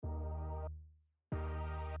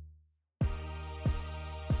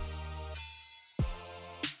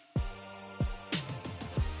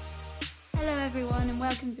Hello everyone and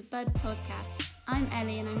welcome to Bud Podcast. I'm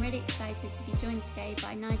Ellie and I'm really excited to be joined today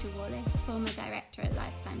by Nigel Wallace, former director at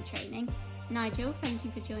Lifetime Training. Nigel, thank you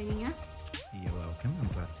for joining us. You're welcome, I'm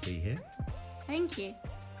glad to be here. Thank you.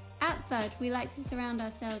 At Bud, we like to surround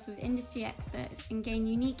ourselves with industry experts and gain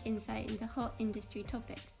unique insight into hot industry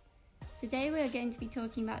topics. Today we are going to be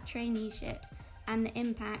talking about traineeships and the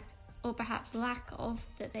impact, or perhaps lack of,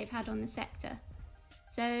 that they've had on the sector.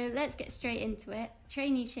 So let's get straight into it.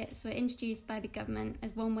 Traineeships were introduced by the government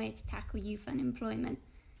as one way to tackle youth unemployment.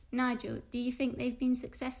 Nigel, do you think they've been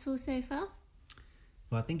successful so far?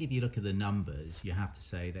 Well, I think if you look at the numbers, you have to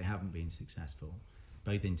say they haven't been successful,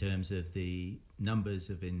 both in terms of the numbers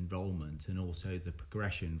of enrolment and also the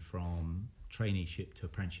progression from traineeship to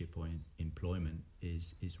apprenticeship or employment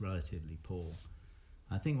is relatively poor.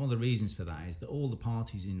 I think one of the reasons for that is that all the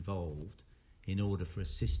parties involved, in order for a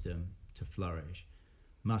system to flourish,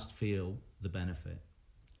 must feel the benefit.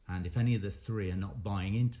 And if any of the three are not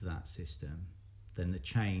buying into that system, then the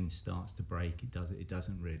chain starts to break. It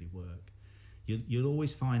doesn't really work. You'll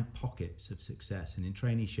always find pockets of success, and in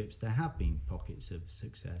traineeships there have been pockets of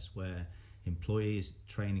success where employees,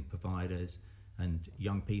 training providers and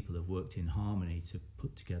young people have worked in harmony to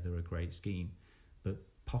put together a great scheme, but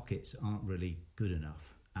pockets aren't really good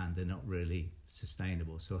enough and they're not really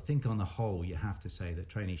sustainable. So I think on the whole you have to say that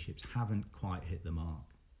traineeships haven't quite hit the mark.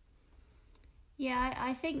 Yeah,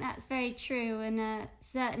 I think that's very true, and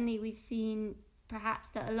certainly we've seen perhaps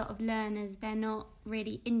that a lot of learners, they're not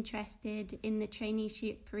really interested in the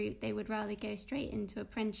traineeship route. They would rather go straight into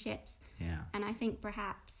apprenticeships. Yeah. And I think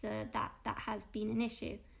perhaps that has been an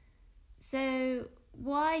issue. So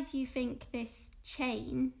why do you think this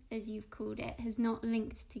chain, as you've called it, has not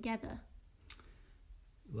linked together?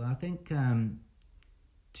 Well, I think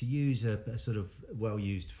to use a sort of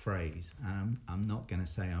well-used phrase, I'm not going to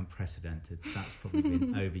say unprecedented, that's probably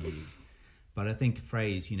been overused. But I think a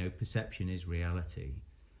phrase, perception is reality.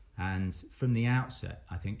 And from the outset,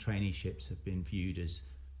 I think traineeships have been viewed as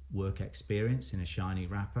work experience in a shiny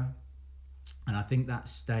wrapper. And I think that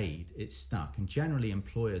it's stuck. And generally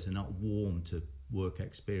employers are not warm to work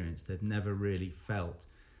experience. They've never really felt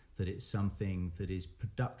that it's something that is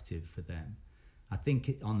productive for them. I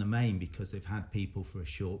think on the main because they've had people for a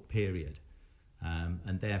short period.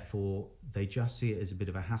 And therefore they just see it as a bit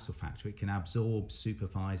of a hassle factor. It can absorb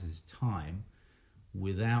supervisors' time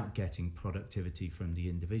without getting productivity from the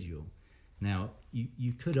individual. Now,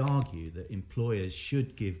 you could argue that employers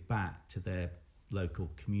should give back to their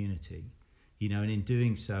local community, and in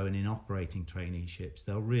doing so and in operating traineeships,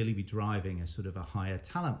 they'll really be driving a sort of a higher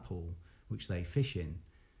talent pool, which they fish in.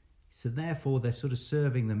 So therefore, they're sort of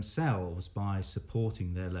serving themselves by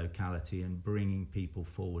supporting their locality and bringing people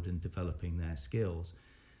forward and developing their skills.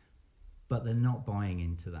 But they're not buying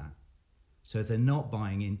into that. So if they're not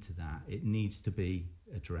buying into that, it needs to be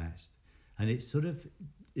addressed. And it's sort of,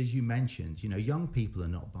 as you mentioned, young people are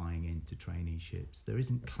not buying into traineeships. There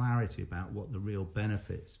isn't clarity about what the real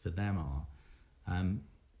benefits for them are.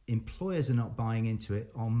 Employers are not buying into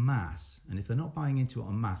it en masse. And if they're not buying into it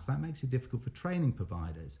en masse, that makes it difficult for training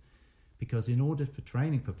providers. Because in order for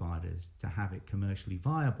training providers to have it commercially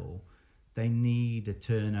viable, they need a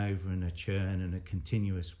turnover and a churn and a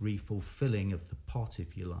continuous refulfilling of the pot,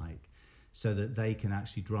 if you like, so that they can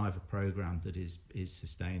actually drive a program that is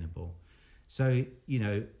sustainable. So,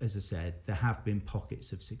 as I said, there have been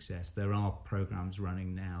pockets of success. There are programs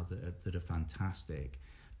running now that are fantastic,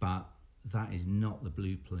 but that is not the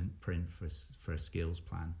blueprint for a skills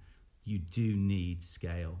plan. You do need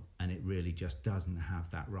scale, and it really just doesn't have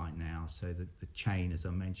that right now, so that the chain, as I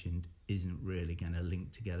mentioned, isn't really going to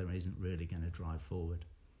link together, isn't really going to drive forward.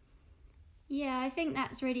 Yeah, I think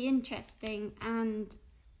that's really interesting, and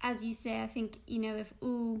as you say, I think, if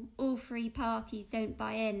all three parties don't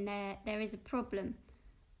buy in, there is a problem.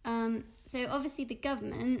 So obviously the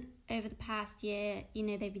government, over the past year,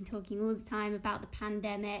 they've been talking all the time about the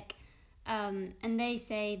pandemic, and they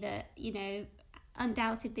say that,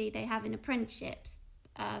 undoubtedly they have in apprenticeships,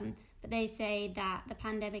 but they say that the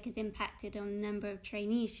pandemic has impacted on the number of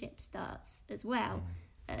traineeship starts as well.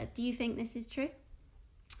 Do you think this is true?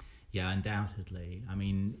 Yeah, undoubtedly. I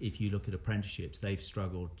mean, if you look at apprenticeships, they've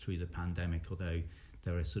struggled through the pandemic, although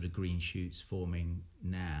there are sort of green shoots forming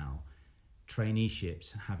now.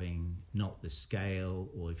 Traineeships, having not the scale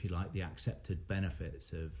or, if you like, the accepted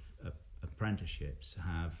benefits of apprenticeships,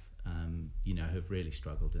 have really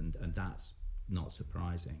struggled, and that's not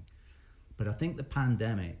surprising. But I think the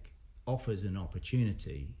pandemic offers an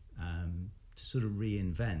opportunity to sort of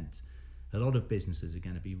reinvent. A lot of businesses are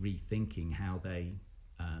going to be rethinking how they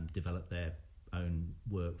develop their own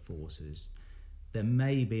workforces. there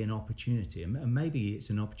may be an opportunity, and maybe it's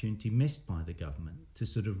an opportunity missed by the government, to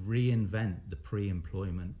sort of reinvent the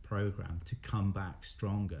pre-employment programme, to come back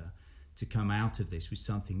stronger, to come out of this with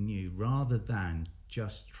something new, rather than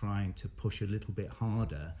just trying to push a little bit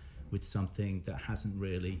harder with something that hasn't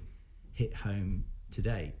really hit home to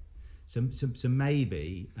date. So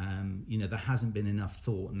maybe, there hasn't been enough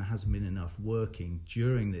thought and there hasn't been enough working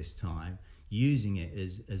during this time, using it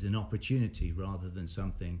as an opportunity rather than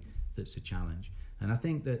something that's a challenge. And I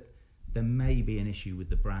think that there may be an issue with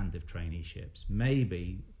the brand of traineeships.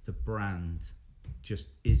 Maybe the brand just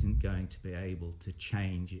isn't going to be able to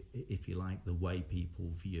change, if you like, the way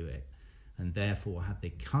people view it. And therefore, had they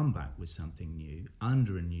come back with something new,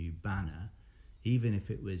 under a new banner, even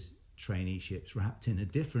if it was traineeships wrapped in a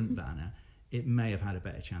different banner, it may have had a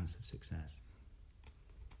better chance of success.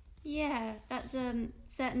 Yeah, that's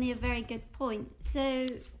certainly a very good point. So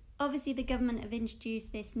obviously the government have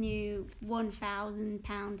introduced this new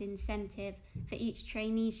 £1,000 incentive for each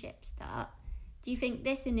traineeship start. Do you think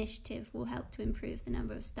this initiative will help to improve the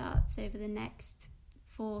number of starts over the next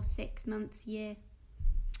 4-6 months, year?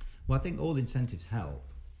 Well, I think all incentives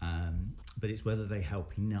help, but it's whether they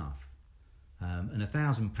help enough. And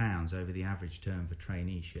 £1,000 over the average term for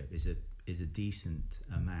traineeship is a decent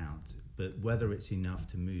amount, but whether it's enough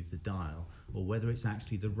to move the dial or whether it's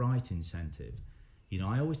actually the right incentive.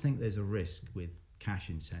 I always think there's a risk with cash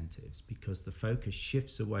incentives because the focus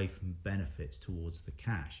shifts away from benefits towards the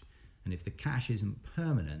cash. And if the cash isn't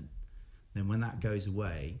permanent, then when that goes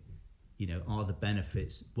away, are the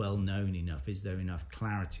benefits well known enough? Is there enough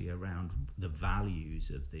clarity around the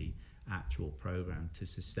values of the actual program to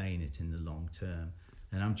sustain it in the long term?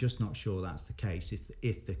 And I'm just not sure that's the case.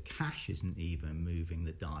 If the cash isn't even moving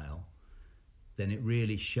the dial, then it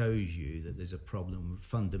really shows you that there's a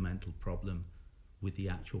fundamental problem with the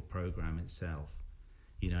actual program itself.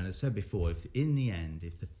 And as I said before, if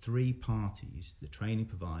the three parties, the training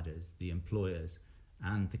providers, the employers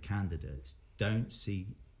and the candidates, don't see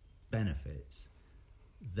benefits,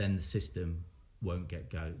 then the system won't get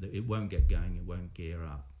going, it won't gear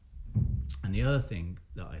up. And the other thing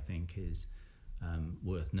that I think is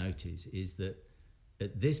worth notice is that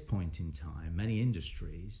at this point in time, many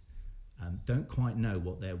industries don't quite know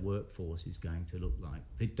what their workforce is going to look like.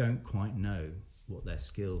 They don't quite know what their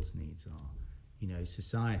skills needs are.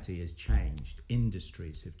 Society has changed,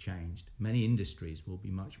 industries have changed. Many industries will be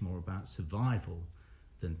much more about survival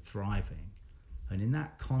than thriving. And in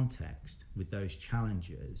that context, with those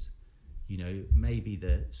challenges, maybe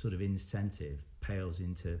the sort of incentive pales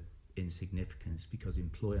into insignificance because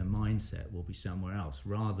employer mindset will be somewhere else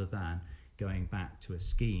rather than going back to a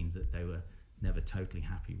scheme that they were never totally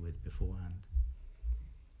happy with beforehand.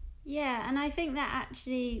 Yeah, and I think that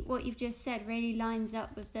actually what you've just said really lines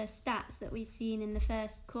up with the stats that we've seen in the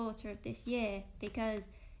first quarter of this year, because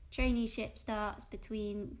traineeship starts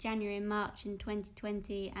between January and March in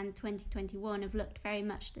 2020 and 2021 have looked very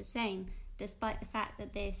much the same, despite the fact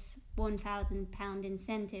that this £1,000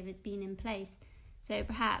 incentive has been in place. So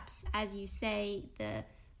perhaps, as you say, the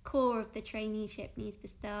core of the traineeship needs to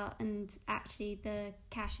start and actually the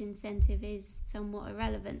cash incentive is somewhat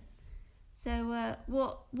irrelevant. So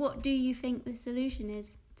what do you think the solution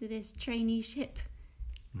is to this traineeship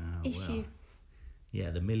issue? Well, yeah,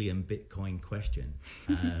 the million Bitcoin question.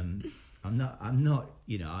 I'm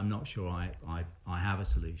not sure I have a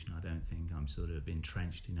solution. I don't think I'm sort of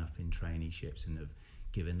entrenched enough in traineeships and have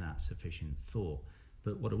given that sufficient thought.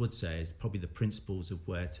 But what I would say is probably the principles of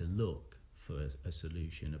where to look for a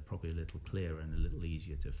solution are probably a little clearer and a little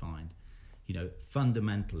easier to find.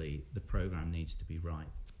 Fundamentally, the program needs to be right.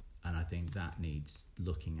 And I think that needs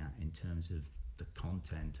looking at in terms of the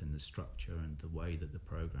content and the structure and the way that the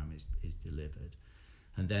program is delivered.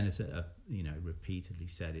 And then, as repeatedly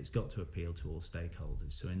said, it's got to appeal to all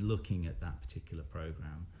stakeholders. So in looking at that particular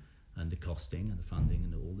program and the costing and the funding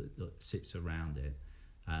and all that sits around it,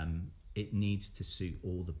 it needs to suit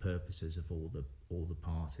all the purposes of all the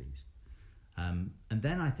parties. And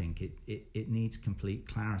then I think it needs complete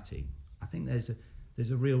clarity. I think there's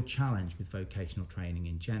a real challenge with vocational training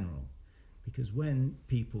in general, because when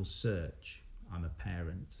people search, I'm a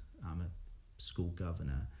parent, I'm a school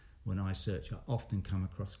governor, when I search, I often come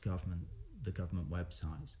across the government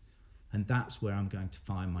websites, and that's where I'm going to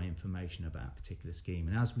find my information about a particular scheme.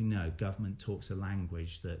 And as we know, government talks a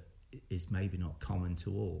language that is maybe not common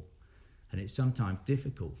to all, and it's sometimes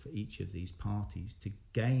difficult for each of these parties to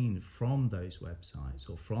gain from those websites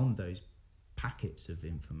or from those packets of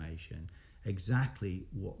information exactly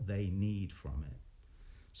what they need from it.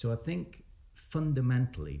 So I think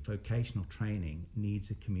fundamentally vocational training needs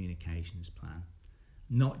a communications plan.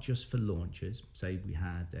 not just for launchers. Say we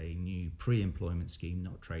had a new pre-employment scheme,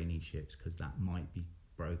 not traineeships, because that might be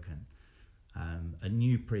broken, a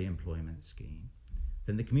new pre-employment scheme,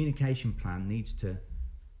 then the communication plan needs to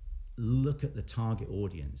look at the target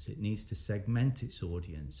audience. It needs to segment its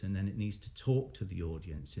audience, and then it needs to talk to the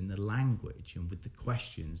audience in the language and with the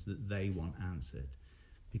questions that they want answered.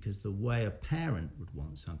 Because the way a parent would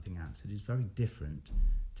want something answered is very different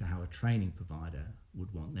to how a training provider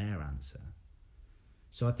would want their answer.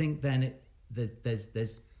 So I think then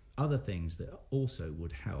there's other things that also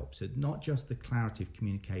would help. So not just the clarity of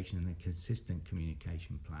communication and the consistent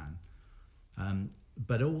communication plan,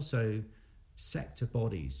 but also sector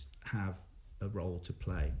bodies have a role to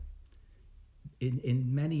play.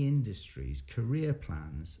 In many industries, career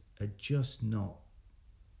plans are just not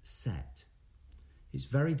set. It's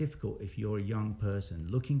very difficult if you're a young person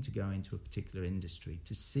looking to go into a particular industry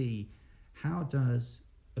to see how does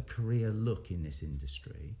a career look in this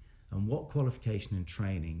industry and what qualification and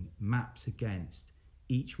training maps against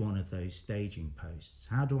each one of those staging posts.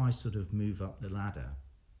 How do I sort of move up the ladder?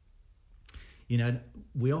 You know,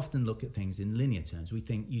 we often look at things in linear terms. We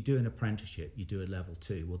think you do an apprenticeship, you do a level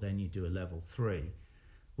 2, well then you do a level 3.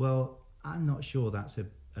 Well, I'm not sure that's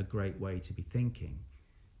a great way to be thinking,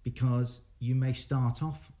 because you may start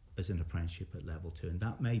off as an apprenticeship at level 2 and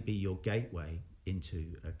that may be your gateway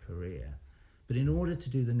into a career. But in order to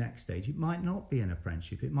do the next stage, it might not be an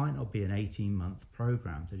apprenticeship, it might not be an 18-month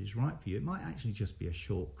program that is right for you, it might actually just be a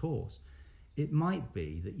short course. It might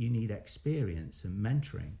be that you need experience and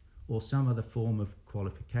mentoring or some other form of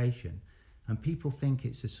qualification, and people think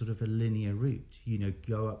it's a sort of a linear route, you know,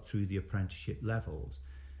 go up through the apprenticeship levels,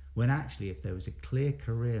 when actually if there was a clear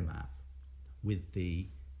career map with the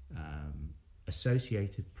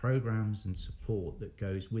associated programs and support that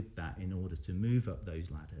goes with that in order to move up those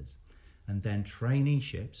ladders, and then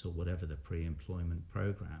traineeships or whatever the pre-employment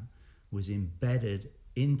program was embedded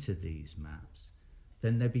into these maps,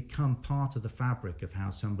 then they become part of the fabric of how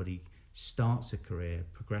somebody starts a career,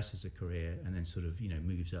 progresses a career, and then sort of, you know,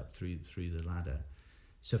 moves up through the ladder.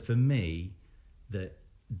 So for me, that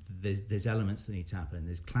there's elements that need to happen.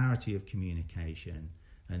 There's clarity of communication,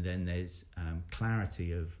 and then there's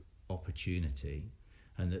clarity of opportunity,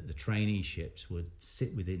 and that the traineeships would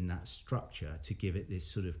sit within that structure to give it this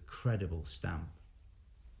sort of credible stamp.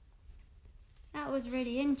 That was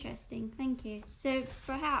really interesting, thank you. So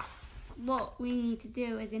perhaps what we need to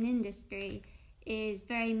do as an industry is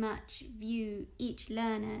very much view each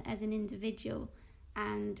learner as an individual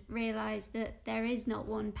and realise that there is not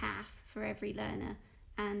one path for every learner,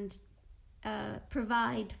 and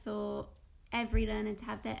provide for every learner to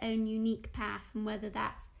have their own unique path, and whether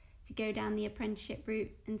that's to go down the apprenticeship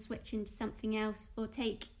route and switch into something else, or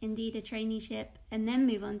take indeed a traineeship and then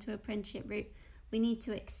move on to apprenticeship route. We need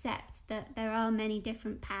to accept that there are many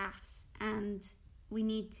different paths, and we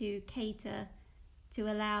need to cater to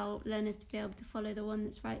allow learners to be able to follow the one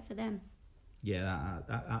that's right for them. Yeah,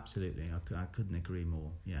 absolutely. I couldn't agree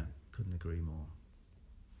more. Yeah, couldn't agree more.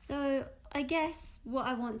 So I guess what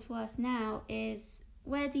I want to ask now is,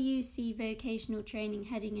 where do you see vocational training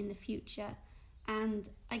heading in the future? And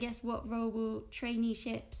I guess what role will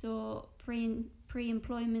traineeships or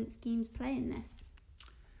pre-employment schemes play in this?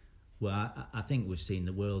 Well, I think we've seen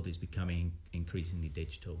the world is becoming increasingly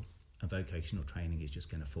digital, and vocational training is just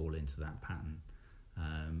going to fall into that pattern.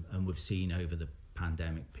 And we've seen over the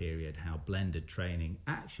pandemic period how blended training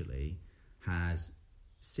actually has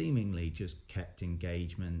seemingly just kept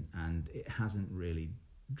engagement, and it hasn't really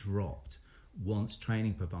dropped once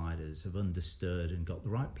training providers have understood and got the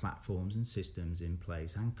right platforms and systems in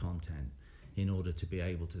place and content in order to be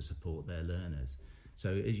able to support their learners.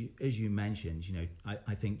 So as you mentioned, you know,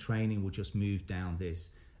 I think training will just move down this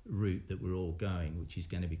route that we're all going, which is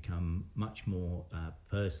going to become much more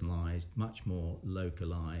personalised, much more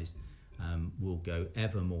localised. Will go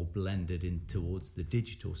ever more blended in towards the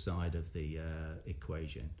digital side of the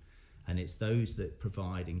equation, and it's those that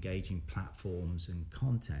provide engaging platforms and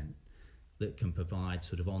content that can provide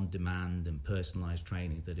sort of on-demand and personalised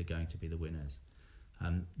training that are going to be the winners.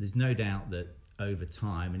 There's no doubt that over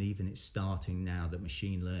time, and even it's starting now, that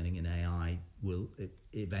machine learning and AI will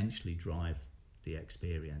eventually drive the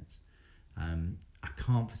experience. I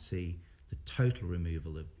can't foresee the total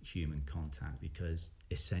removal of human contact, because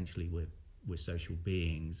essentially we're social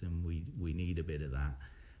beings and we need a bit of that.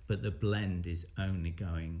 But the blend is only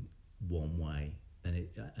going one way,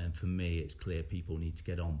 and for me it's clear people need to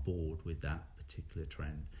get on board with that particular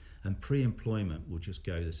trend. And pre-employment will just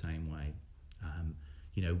go the same way.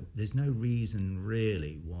 You know, there's no reason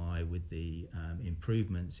really why, with the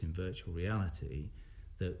improvements in virtual reality,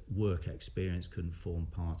 that work experience couldn't form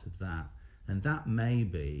part of that. And that may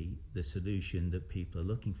be the solution that people are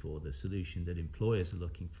looking for, the solution that employers are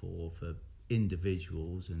looking for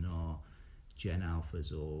individuals and our Gen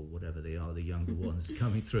Alphas or whatever they are, the younger ones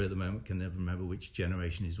coming through at the moment, can never remember which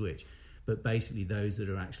generation is which. But basically those that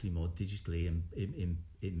are actually more digitally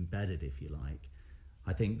embedded, if you like.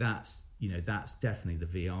 I think that's definitely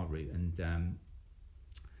the VR route. And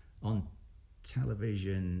on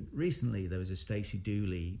television recently, there was a Stacey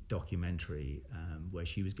Dooley documentary where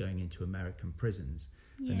she was going into American prisons,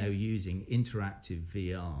 and they were using interactive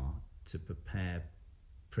VR to prepare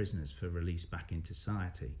prisoners for release back into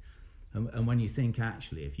society. And when you think,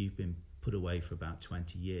 actually, if you've been put away for about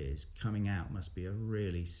 20 years, coming out must be a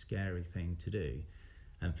really scary thing to do.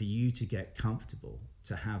 And for you to get comfortable,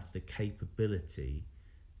 to have the capability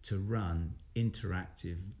to run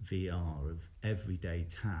interactive VR of everyday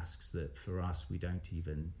tasks that for us we don't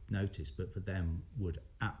even notice, but for them would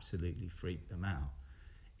absolutely freak them out,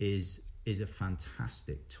 is a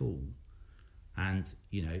fantastic tool. And,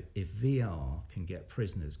 if VR can get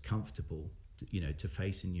prisoners comfortable, to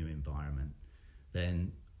face a new environment,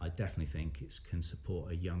 then I definitely think it can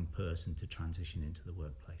support a young person to transition into the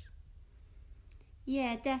workplace.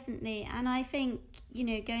 Yeah, definitely. And I think,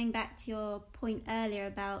 going back to your point earlier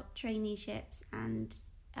about traineeships and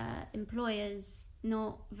employers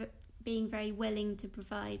not being very willing to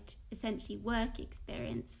provide essentially work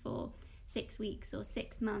experience for 6 weeks or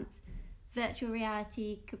 6 months, virtual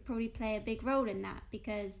reality could probably play a big role in that,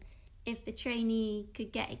 because if the trainee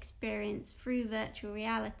could get experience through virtual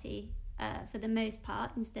reality for the most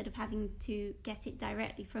part, instead of having to get it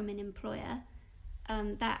directly from an employer,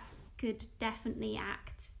 that could definitely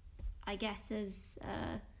act, I guess, as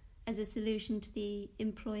a solution to the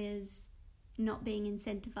employers not being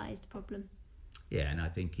incentivized problem. Yeah, and I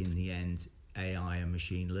think in the end, AI and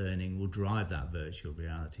machine learning will drive that virtual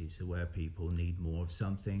reality. So where people need more of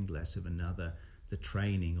something, less of another, the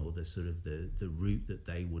training or the sort of the route that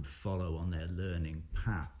they would follow on their learning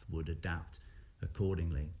path would adapt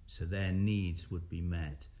accordingly. So their needs would be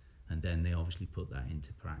met, and then they obviously put that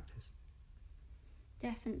into practice.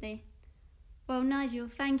 Definitely. Well, Nigel,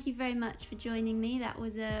 thank you very much for joining me. That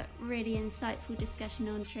was a really insightful discussion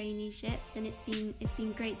on traineeships, and it's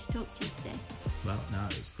been great to talk to you today. Well, no,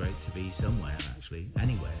 it's great to be somewhere, actually,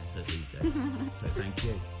 anywhere these days. So thank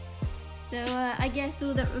you. So I guess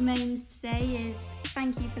all that remains to say is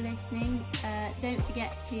thank you for listening. Don't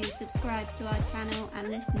forget to subscribe to our channel and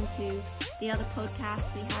listen to the other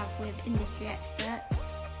podcasts we have with industry experts.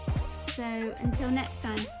 So until next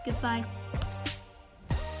time, goodbye.